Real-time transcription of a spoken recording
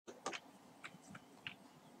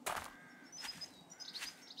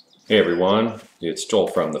Hey everyone, it's Joel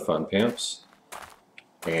from the Fun Pimps,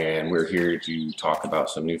 and we're here to talk about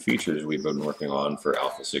some new features we've been working on for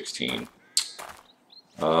Alpha 16.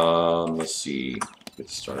 Let's see, get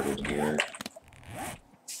started here.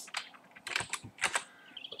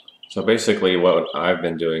 So basically what I've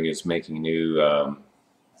been doing is making new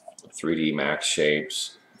 3D Max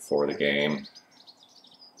shapes for the game.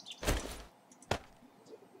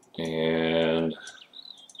 And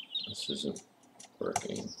this isn't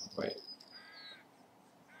working. Wait.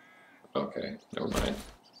 Okay, never mind.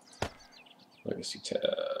 Legacy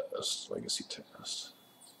test, legacy test,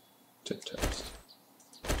 tip test.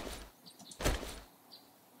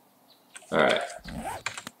 Alright.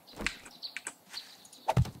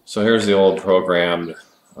 So here's the old programmed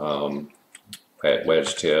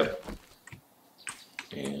wedge tip.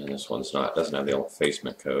 And this one's doesn't have the old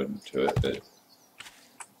effacement code to it, but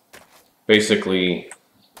basically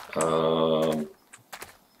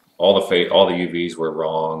all the UVs were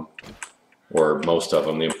wrong, or most of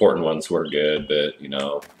them. The important ones were good, but you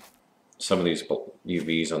know, some of these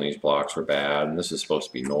UVs on these blocks were bad, and this is supposed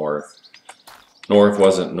to be north. North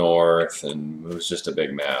wasn't north, and it was just a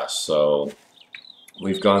big mess. So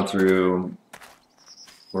we're going through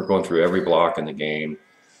every block in the game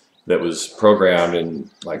that was programmed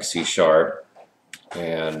in like C#,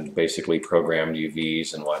 and basically programmed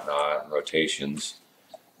UVs and whatnot, rotations,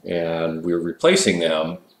 and we were replacing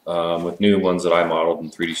them with new ones that I modeled in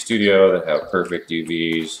 3D Studio that have perfect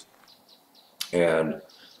UVs and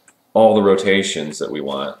all the rotations that we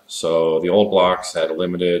want. So the old blocks had a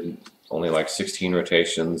limited, only like 16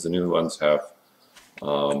 rotations. The new ones have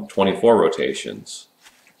 24 rotations.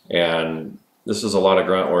 And this is a lot of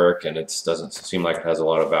grunt work, and it doesn't seem like it has a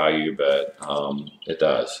lot of value, but it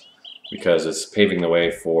does, because it's paving the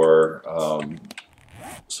way for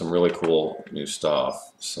some really cool new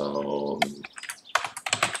stuff. So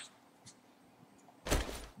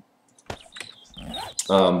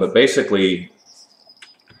but basically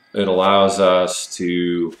it allows us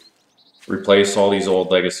to replace all these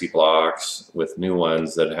old legacy blocks with new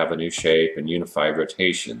ones that have a new shape and unified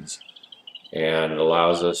rotations, and it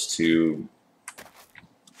allows us to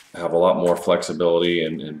have a lot more flexibility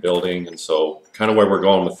in building. And so kind of where we're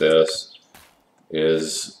going with this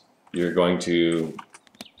is you're going to,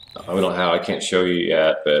 I can't show you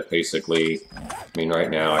yet, but basically, I mean, right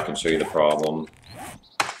now I can show you the problem.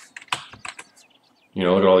 You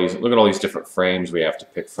know, look at all these different frames we have to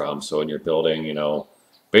pick from. So when you're building, you know,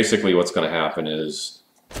 basically what's going to happen is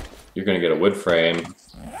you're going to get a wood frame,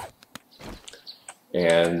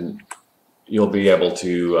 and you'll be able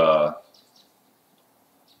to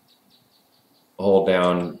hold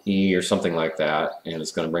down E or something like that, and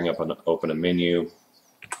it's going to bring up open a menu,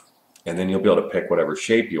 and then you'll be able to pick whatever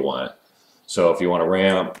shape you want. So if you want a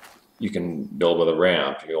ramp, you can build with a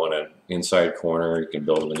ramp. If you want an inside corner, you can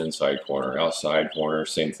build with an inside corner. Outside corner,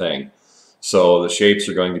 same thing. So the shapes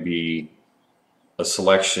are going to be a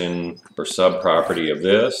selection or sub-property of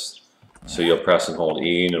this. So you'll press and hold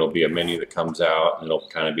E, and it'll be a menu that comes out, and it'll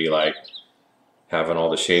kind of be like having all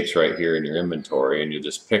the shapes right here in your inventory, and you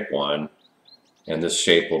just pick one, and this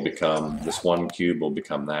shape will become, this one cube will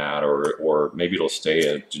become that, or maybe it'll stay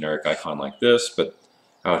a generic icon like this, but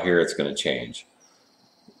out here it's going to change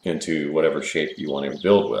into whatever shape you want to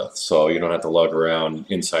build with. So you don't have to lug around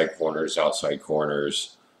inside corners, outside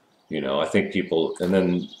corners. You know, I think people, and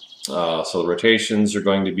then so the rotations are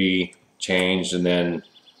going to be changed, and then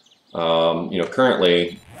you know,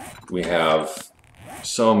 currently we have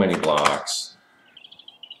so many blocks,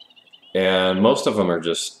 and most of them are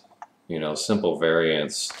just, you know, simple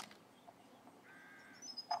variants.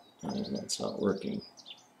 And that's not working.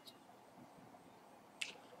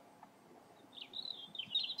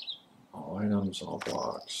 All items, all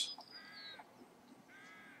blocks.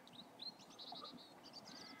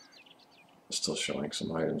 Still showing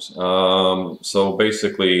some items. So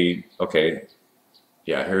basically, okay,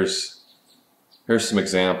 yeah, here's some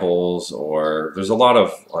examples, or there's a lot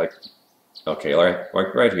of like, okay, like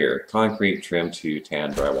right here, concrete trim to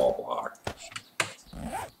tan drywall block.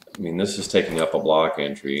 I mean, this is taking up a block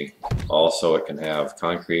entry. Also, it can have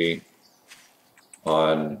concrete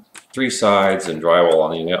on 3 sides and drywall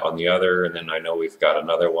on the other, and then I know we've got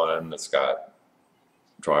another one that's got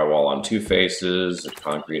drywall on 2 faces and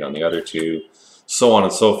concrete on the other 2, so on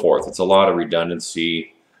and so forth. It's a lot of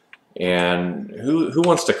redundancy, and who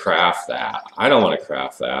wants to craft that? I don't want to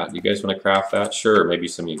craft that. You guys want to craft that? Sure, maybe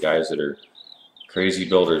some of you guys that are crazy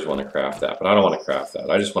builders want to craft that, but I don't want to craft that.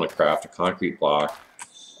 I just want to craft a concrete block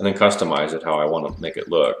and then customize it how I want to make it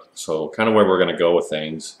look. So kind of where we're going to go with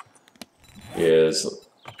things is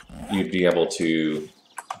you'd be able to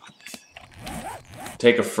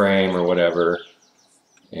take a frame or whatever,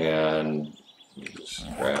 and just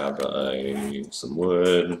grab some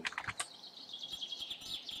wood.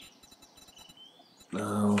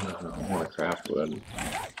 No, I want to craft wood.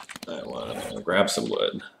 I want to grab some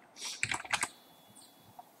wood.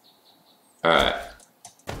 Alright.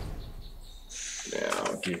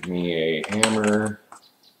 Now, give me a hammer.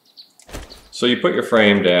 So you put your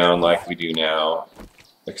frame down like we do now,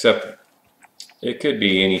 except it could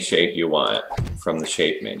be any shape you want from the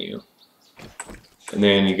shape menu. And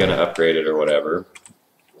then you're going to upgrade it or whatever.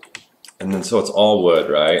 And then so it's all wood,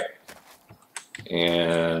 right?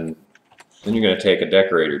 And then you're going to take a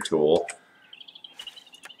decorator tool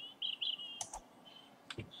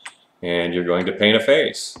and you're going to paint a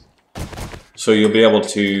face. So you'll be able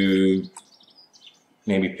to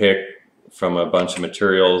maybe pick from a bunch of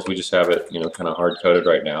materials. We just have it, you know, kind of hard coded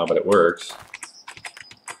right now, but it works.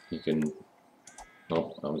 You can,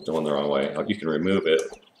 oh, I was doing the wrong way. You can remove it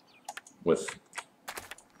with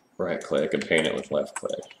right click and paint it with left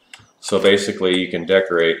click. So basically you can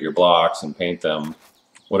decorate your blocks and paint them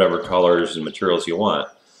whatever colors and materials you want.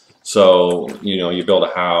 So, you know, you build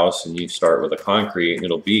a house and you start with a concrete and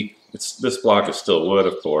it'll be, this block is still wood,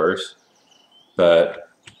 of course, but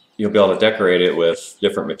you'll be able to decorate it with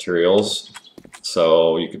different materials.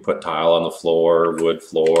 So you could put tile on the floor, wood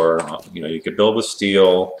floor, you know, you could build with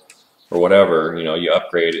steel or whatever, you know, you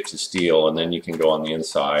upgrade it to steel and then you can go on the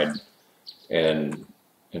inside and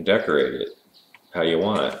decorate it how you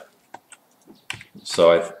want it.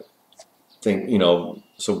 So I think, you know,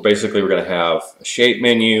 so basically we're going to have a shape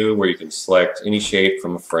menu where you can select any shape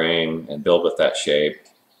from a frame and build with that shape.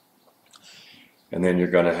 And then you're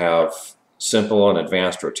going to have simple and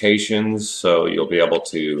advanced rotations, so you'll be able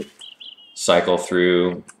to cycle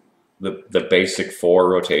through the basic 4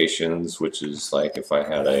 rotations, which is like if I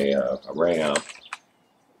had a ramp.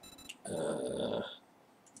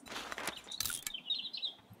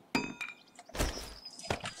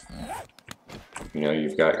 You know,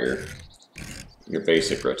 you've got your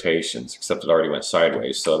basic rotations, except it already went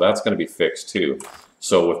sideways, so that's going to be fixed too.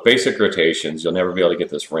 So with basic rotations, you'll never be able to get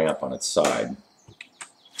this ramp on its side.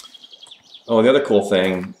 Oh, the other cool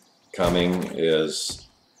thing coming is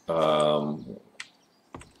world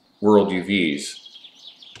UVs,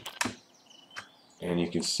 and you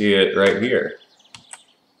can see it right here.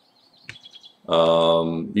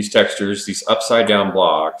 These textures, these upside down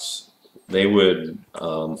blocks, they would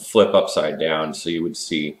flip upside down, so you would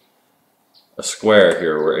see a square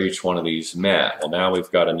here where each one of these met. Well, now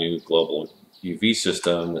we've got a new global UV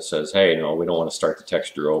system that says, hey, no, we don't want to start the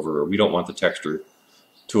texture over, or we don't want the texture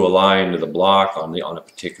to align to the block on a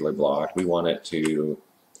particular block. We want it to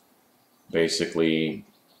basically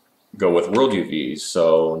go with world UVs.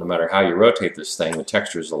 So no matter how you rotate this thing, the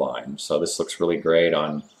textures align. So this looks really great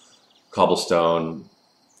on cobblestone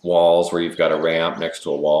walls where you've got a ramp next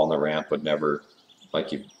to a wall, and the ramp would never,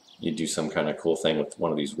 like you do some kind of cool thing with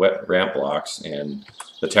one of these wet ramp blocks and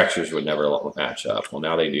the textures would never match up. Well,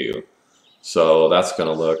 now they do. So that's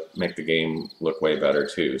going to make the game look way better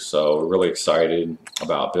too. So we're really excited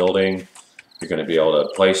about building. You're going to be able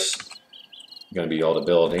to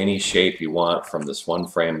build any shape you want from this one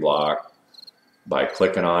frame block by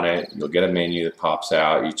clicking on it. You'll get a menu that pops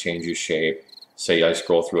out. You change your shape. Say I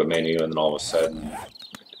scroll through a menu and then all of a sudden,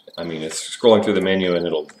 I mean, it's scrolling through the menu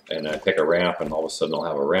and I pick a ramp and all of a sudden I'll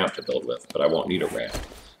have a ramp to build with, but I won't need a ramp.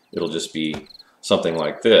 It'll just be something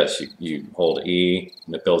like this. You hold E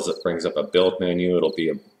and it brings up a build menu. It'll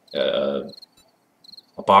be a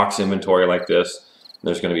box inventory like this. And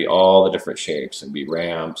there's going to be all the different shapes and be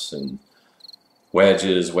ramps and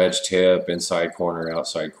wedges, wedge tip, inside corner,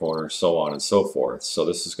 outside corner, so on and so forth. So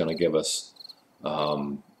this is going to give us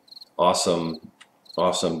awesome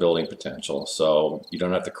building potential. So you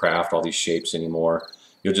don't have to craft all these shapes anymore.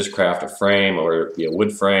 You'll just craft a frame, or it'll be a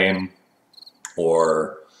wood frame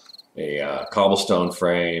or a cobblestone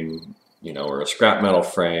frame, you know, or a scrap metal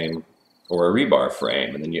frame or a rebar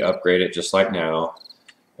frame, and then you upgrade it just like now,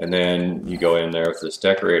 and then you go in there with this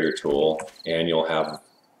decorator tool and you'll have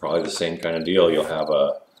probably the same kind of deal. You'll have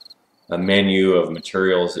a menu of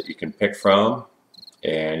materials that you can pick from,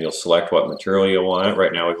 and you'll select what material you want.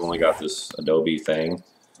 Right now we've only got this Adobe thing,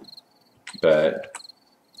 but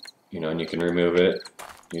you know, and you can remove it.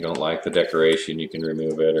 You don't like the decoration, you can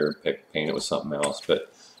remove it or paint it with something else.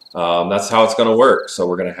 But that's how it's going to work. So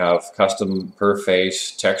we're going to have custom per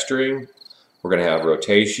face texturing, we're going to have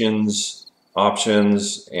rotations,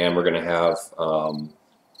 options, and we're going to have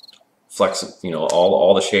you know,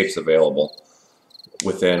 all the shapes available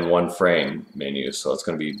within one frame menu. So it's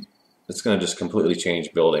going to just completely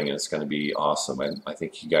change building, and it's going to be awesome. I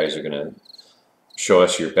think you guys are going to show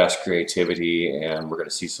us your best creativity, and we're going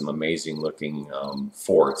to see some amazing looking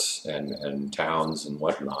forts and towns and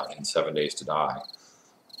whatnot in 7 Days to Die.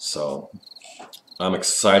 So I'm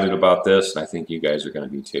excited about this, and I think you guys are going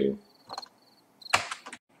to be too.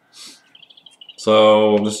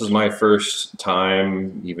 So this is my first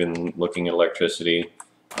time even looking at electricity.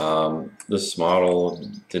 This model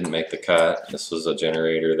didn't make the cut. This was a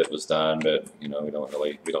generator that was done, but you know, we don't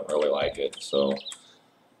really like it. So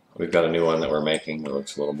we've got a new one that we're making that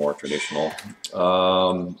looks a little more traditional.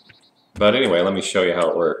 But anyway, let me show you how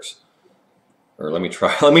it works. Or let me try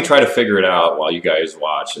to figure it out while you guys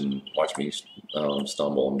watch me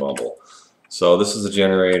stumble and bumble. So this is a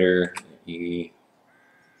generator.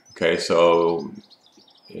 Okay, so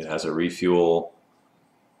it has a refuel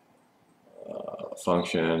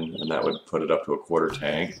function, and that would put it up to a quarter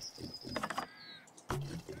tank.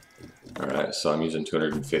 Alright, so I'm using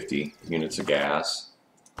 250 units of gas.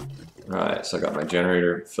 Alright, so I got my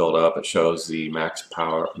generator filled up. It shows the max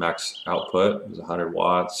output is 100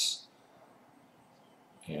 watts.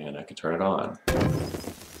 And I can turn it on.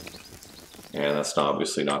 And that's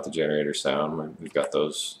obviously not the generator sound. We've got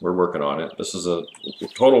those, we're working on it. This is a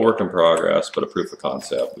total work in progress, but a proof of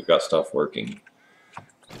concept. We've got stuff working.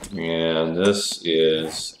 And this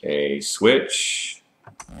is a switch.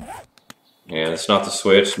 And it's not the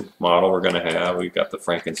switch model we're going to have. We've got the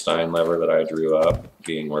Frankenstein lever that I drew up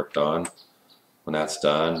being worked on. When that's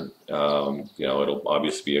done, you know, it'll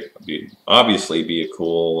obviously be a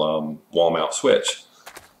cool wall mount switch.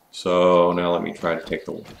 So now let me try to take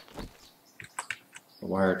the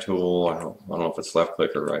wire tool. I don't know if it's left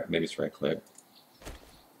click or right. Maybe it's right click.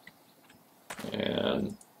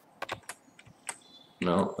 And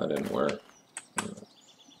no, that didn't work.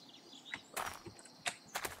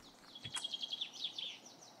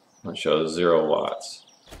 It shows 0 watts.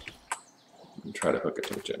 Let me try to hook it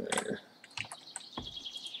to the generator.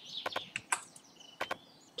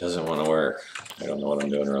 Doesn't want to work. I don't know what I'm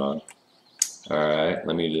doing wrong. Alright,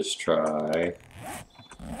 let me just try.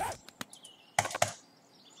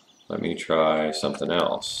 Let me try something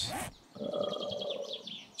else.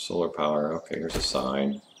 Solar power. Okay, here's a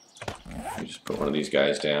sign. Let me just put one of these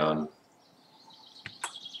guys down.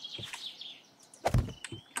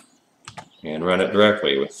 And run it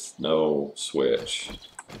directly with no switch.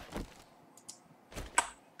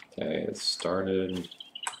 Okay, it started.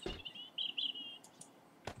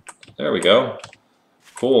 There we go.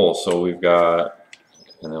 Cool, so we've got,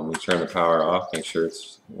 and then we turn the power off, make sure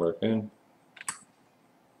it's working.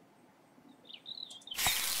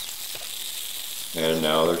 And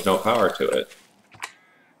now there's no power to it.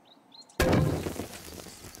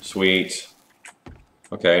 Sweet.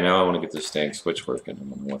 Okay, now I want to get this dang switch working. I don't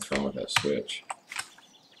know what's wrong with that switch.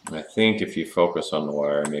 And I think if you focus on the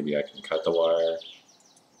wire, maybe I can cut the wire.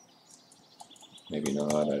 Maybe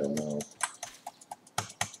not, I don't know.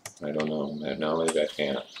 I don't know. No, maybe I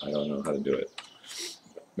can't. I don't know how to do it.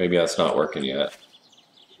 Maybe that's not working yet.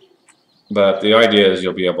 But the idea is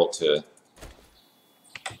you'll be able to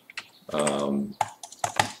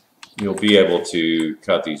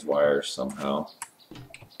cut these wires somehow.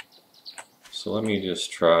 So let me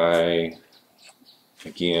just try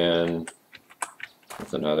again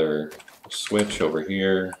with another switch over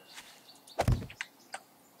here.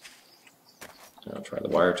 I'll try the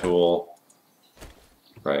wire tool.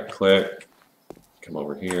 Right click, come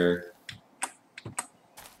over here.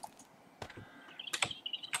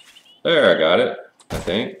 There, I got it, I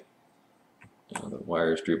think. The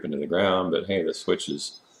wire's drooping to the ground, but hey, the switch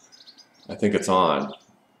is, I think it's on.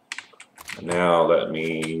 And now let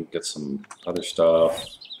me get some other stuff.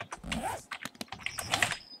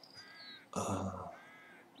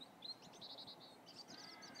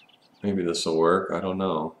 Maybe this will work, I don't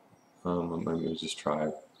know. Maybe just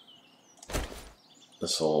try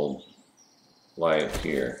this old light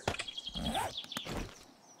here.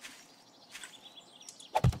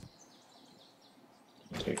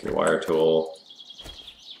 Take your wire tool.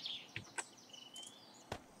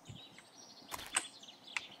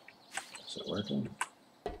 Is it working?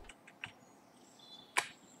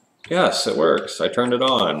 Yes, it works. I turned it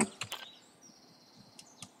on.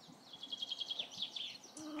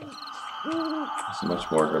 It's a much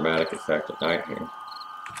more dramatic effect at night here.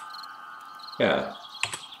 Yeah.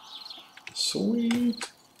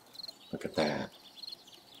 Sweet. Look at that.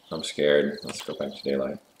 I'm scared. Let's go back to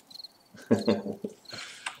daylight.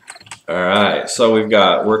 Alright, so we've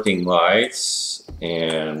got working lights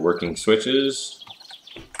and working switches.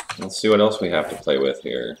 Let's see what else we have to play with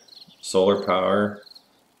here. Solar power,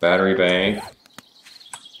 battery bank.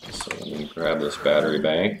 So let me grab this battery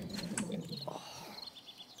bank.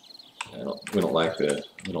 We don't like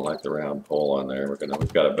the round pole on there.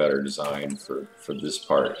 We've got a better design for this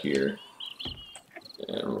part here,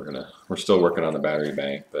 and we're still working on the battery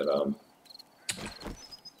bank, but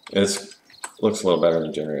it looks a little better than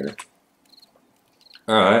the generator.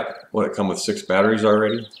 All right, would it come with 6 batteries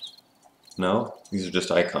already? No, these are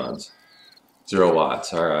just icons. 0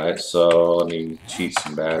 watts. All right, so let me cheat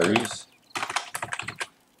some batteries.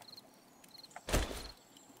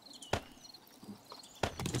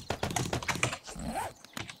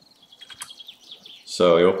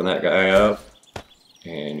 So you open that guy up,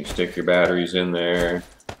 and you stick your batteries in there.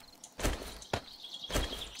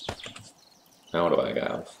 Now what do I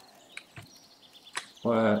have?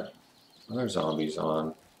 What? Are there zombies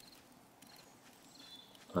on?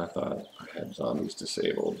 I thought I had zombies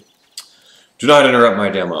disabled. Do not interrupt my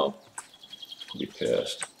demo. I'll be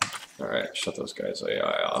pissed. Alright, shut those guys'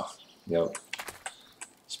 AI off. Yep.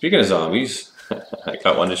 Speaking of zombies, I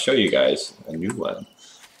got one to show you guys. A new one.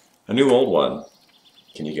 A new old one.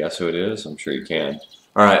 Can you guess who it is? I'm sure you can.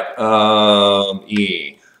 Alright,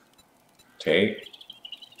 E. Take.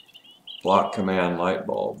 Block command light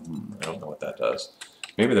bulb. I don't know what that does.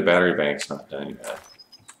 Maybe the battery bank's not done yet.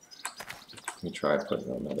 Let me try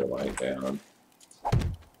putting another light down.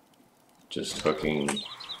 Just hooking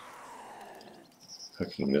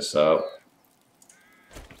this up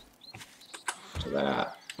to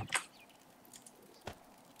that.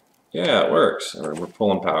 Yeah, it works. We're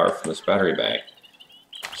pulling power from this battery bank.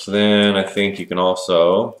 So then I think you can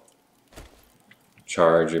also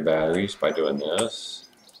charge your batteries by doing this.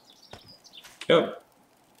 Yep.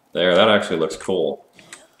 There, that actually looks cool.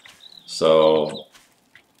 So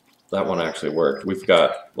that one actually worked. We've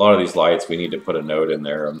got a lot of these lights, we need to put a note in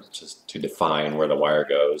there just to define where the wire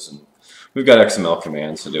goes. And we've got XML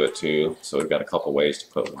commands to do it too. So we've got a couple ways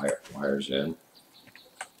to put wires in.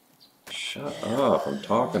 Shut up, I'm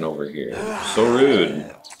talking over here. So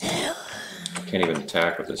rude. I can't even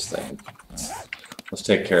attack with this thing. Let's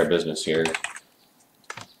take care of business here.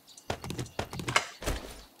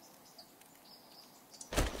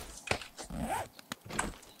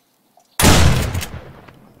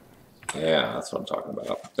 Yeah, that's what I'm talking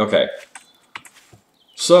about. Okay.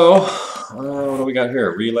 So, what do we got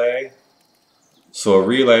here? A relay. So a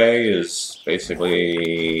relay is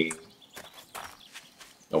basically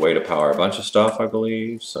a way to power a bunch of stuff, I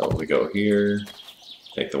believe. So we go here,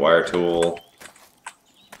 take the wire tool.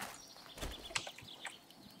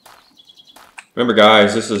 Remember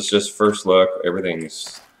guys, this is just first look.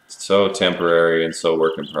 Everything's so temporary and so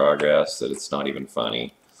work in progress that it's not even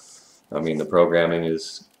funny. I mean, the programming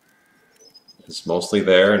is mostly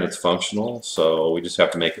there and it's functional, so we just have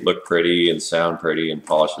to make it look pretty and sound pretty and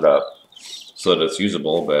polish it up so that it's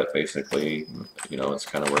usable, but basically, you know, it's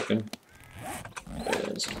kind of working.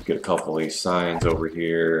 Let's get a couple of these signs over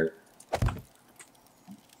here.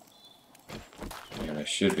 And I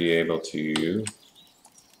should be able to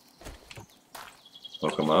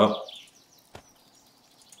hook them up.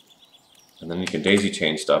 And then you can daisy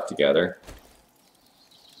chain stuff together.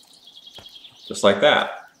 Just like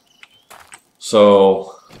that.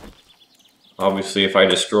 So, obviously if I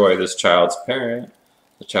destroy this child's parent,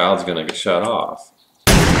 the child's going to get shut off.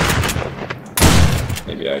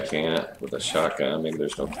 Maybe I can't with a shotgun. Maybe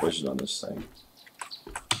there's no collision on this thing.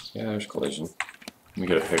 Yeah, there's collision. Let me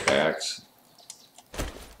get a pickaxe.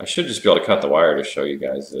 I should just be able to cut the wire to show you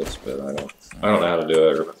guys this, but I don't know how to do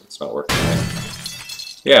it, or it's not working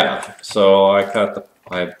right. Yeah, so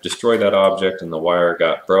I destroyed that object and the wire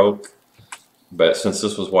got broke. But since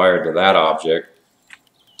this was wired to that object,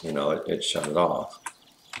 you know, it shut it off.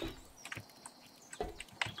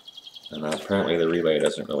 And apparently the relay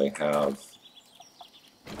doesn't really have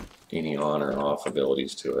any on or off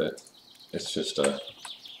abilities to it. It's just a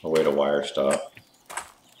way to wire stuff.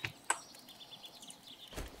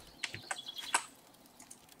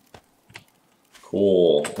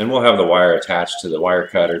 Cool. And we'll have the wire attached to the wire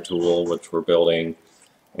cutter tool, which we're building.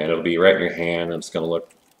 And it'll be right in your hand, and it's going to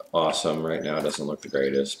look awesome. Right now it doesn't look the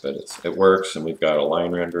greatest, but it works, and we've got a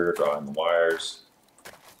line renderer drawing the wires.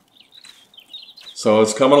 So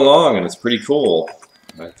it's coming along and it's pretty cool.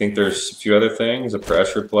 I think there's a few other things, a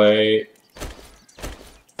pressure plate.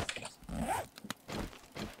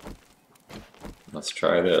 Let's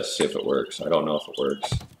try this, see if it works. I don't know if it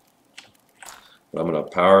works. But I'm going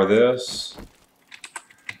to power this.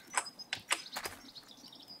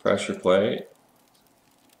 Pressure plate.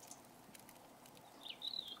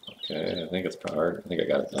 Okay, I think it's powered. I think I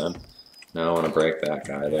got it done. Now I want to break that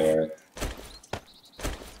guy there.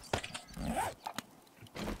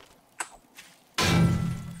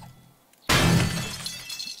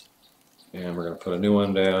 And we're going to put a new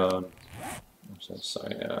one down. Where's that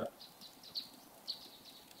sign at?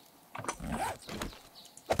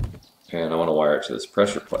 And I want to wire it to this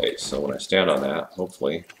pressure plate, so when I stand on that,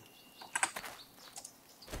 hopefully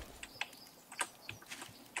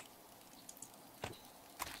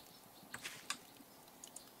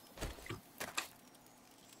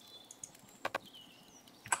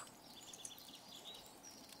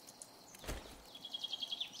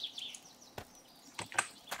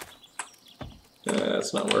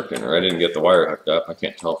it's not working, or I didn't get the wire hooked up. I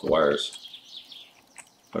can't tell if the wire's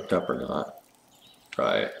hooked up or not.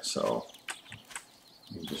 Right, so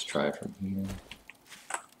let me just try from here.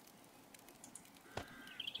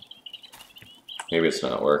 Maybe it's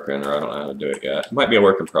not working, or I don't know how to do it yet. It might be a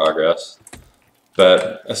work in progress.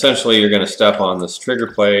 But essentially, you're going to step on this trigger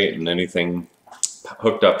plate, and anything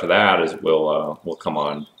hooked up to that will come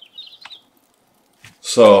on.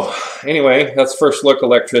 So anyway, that's first look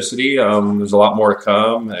electricity. There's a lot more to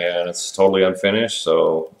come, and it's totally unfinished,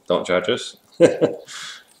 so don't judge us.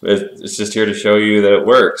 It's just here to show you that it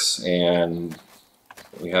works, and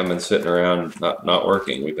we haven't been sitting around not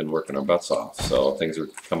working. We've been working our butts off, so things are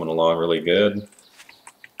coming along really good.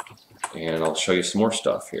 And I'll show you some more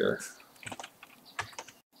stuff here.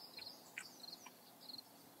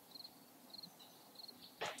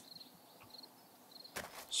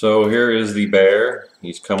 So here is the bear.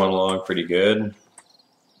 He's coming along pretty good.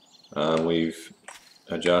 We've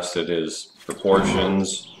adjusted his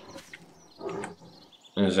proportions.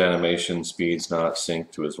 His animation speed's not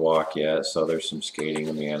synced to his walk yet, so there's some skating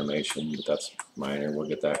in the animation, but that's minor. We'll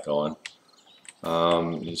get that going.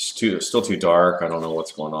 He's still too dark. I don't know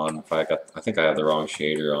what's going on. I think I have the wrong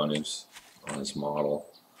shader on his model,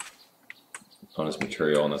 on his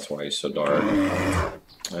material, and that's why he's so dark.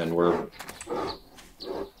 And we're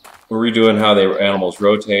redoing how the animals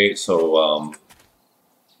rotate. So,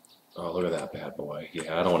 oh, look at that bad boy.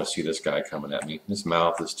 Yeah, I don't want to see this guy coming at me. His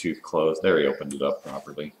mouth is too closed. There, he opened it up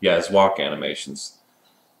properly. Yeah, his walk animation's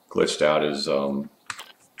glitched out. His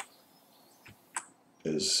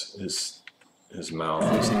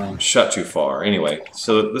mouth is shut too far. Anyway,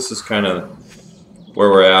 so this is kind of where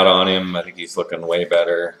we're at on him. I think he's looking way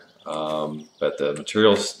better. But the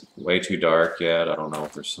material's way too dark yet. I don't know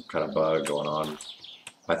if there's some kind of bug going on.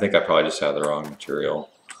 I think I probably just had the wrong material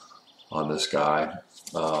on this guy.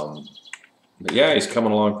 But yeah, he's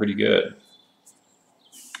coming along pretty good.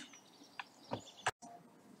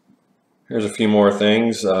 Here's a few more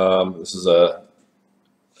things. This is a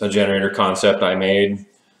generator concept I made.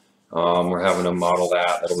 We're having to model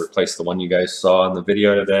that. That'll replace the one you guys saw in the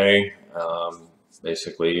video today.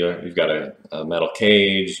 Basically, you've got a metal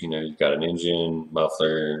cage, you've got an engine,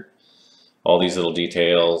 muffler, all these little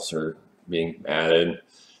details are being added.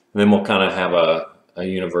 And then we'll kind of have a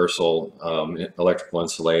universal electrical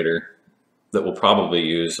insulator that we'll probably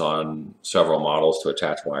use on several models to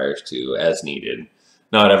attach wires to as needed.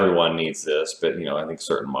 Not everyone needs this, but I think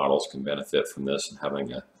certain models can benefit from this and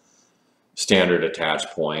having a standard attach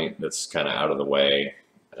point that's kind of out of the way,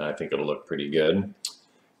 and I think it'll look pretty good.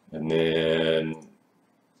 And then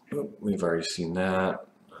we've already seen that.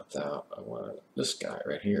 Not that. I want this guy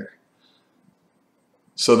right here.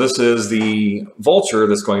 So this is the vulture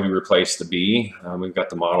that's going to replace the bee. We've got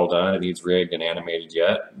the model done. It needs rigged and animated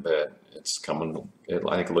yet, but it's coming.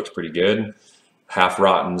 I think it looks pretty good. Half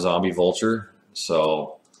rotten zombie vulture.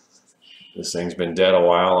 So this thing's been dead a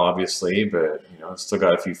while, obviously, but it's still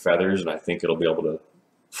got a few feathers, and I think it'll be able to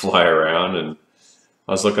fly around. And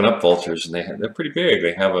I was looking up vultures, and they're pretty big.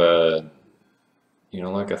 They have a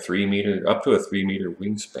like a 3 meter, up to a 3 meter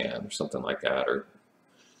wingspan or something like that, or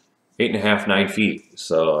 8.5, 9 feet.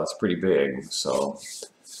 So that's pretty big. So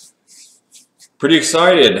pretty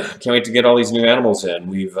excited. Can't wait to get all these new animals in.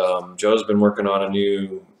 We've Joe's been working on a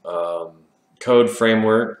new code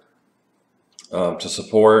framework to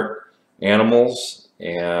support animals,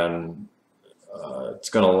 and it's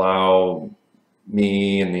going to allow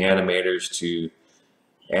me and the animators to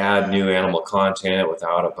add new animal content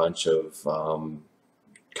without a bunch of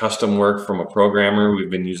custom work from a programmer. We've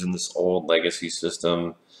been using this old legacy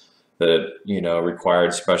system that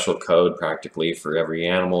required special code practically for every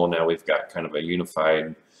animal. Now we've got kind of a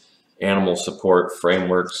unified animal support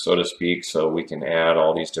framework, so to speak, so we can add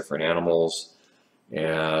all these different animals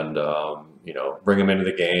and bring them into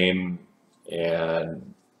the game,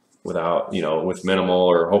 and without with minimal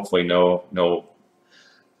or hopefully no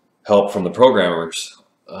help from the programmers,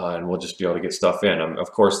 and we'll just be able to get stuff in.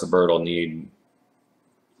 Of course, the bird will need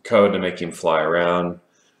code to make him fly around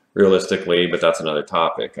realistically, but that's another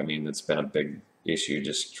topic. I mean, it's been a big issue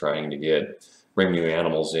just trying to bring new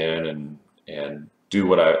animals in and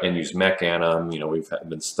do and use mech anim. We've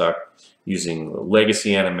been stuck using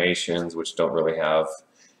legacy animations, which don't really have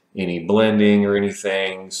any blending or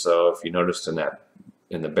anything. So if you noticed in that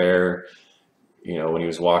And the bear, you know, when he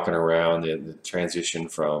was walking around, the transition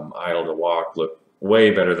from idle to walk looked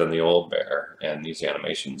way better than the old bear. And these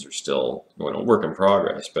animations are still, you know, work in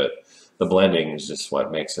progress, but the blending is just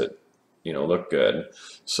what makes it, you know, look good.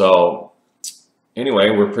 So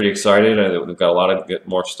anyway, we're pretty excited. We've got a lot of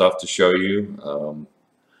more stuff to show you.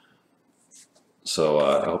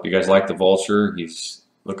 I hope you guys like the vulture. He's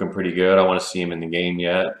looking pretty good. I want to see him in the game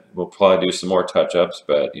yet. We'll probably do some more touch-ups,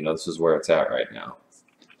 but you know, this is where it's at right now.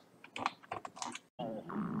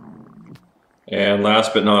 And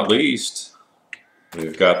last but not least,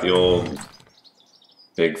 we've got the old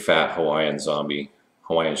big fat Hawaiian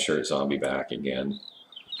shirt zombie back again.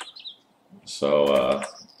 So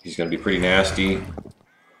he's going to be pretty nasty.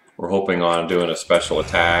 We're hoping on doing a special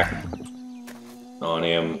attack on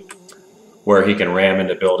him where he can ram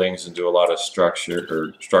into buildings and do a lot of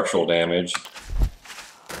structural damage.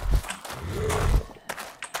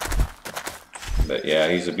 But yeah,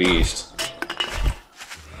 he's a beast.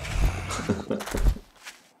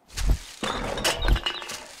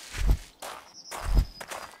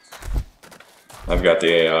 I've got the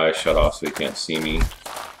AI shut off so he can't see me.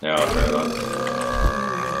 Now I'll turn it on.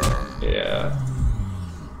 Yeah.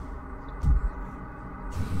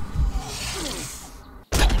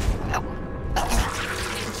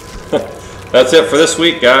 That's it for this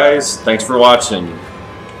week, guys. Thanks for watching.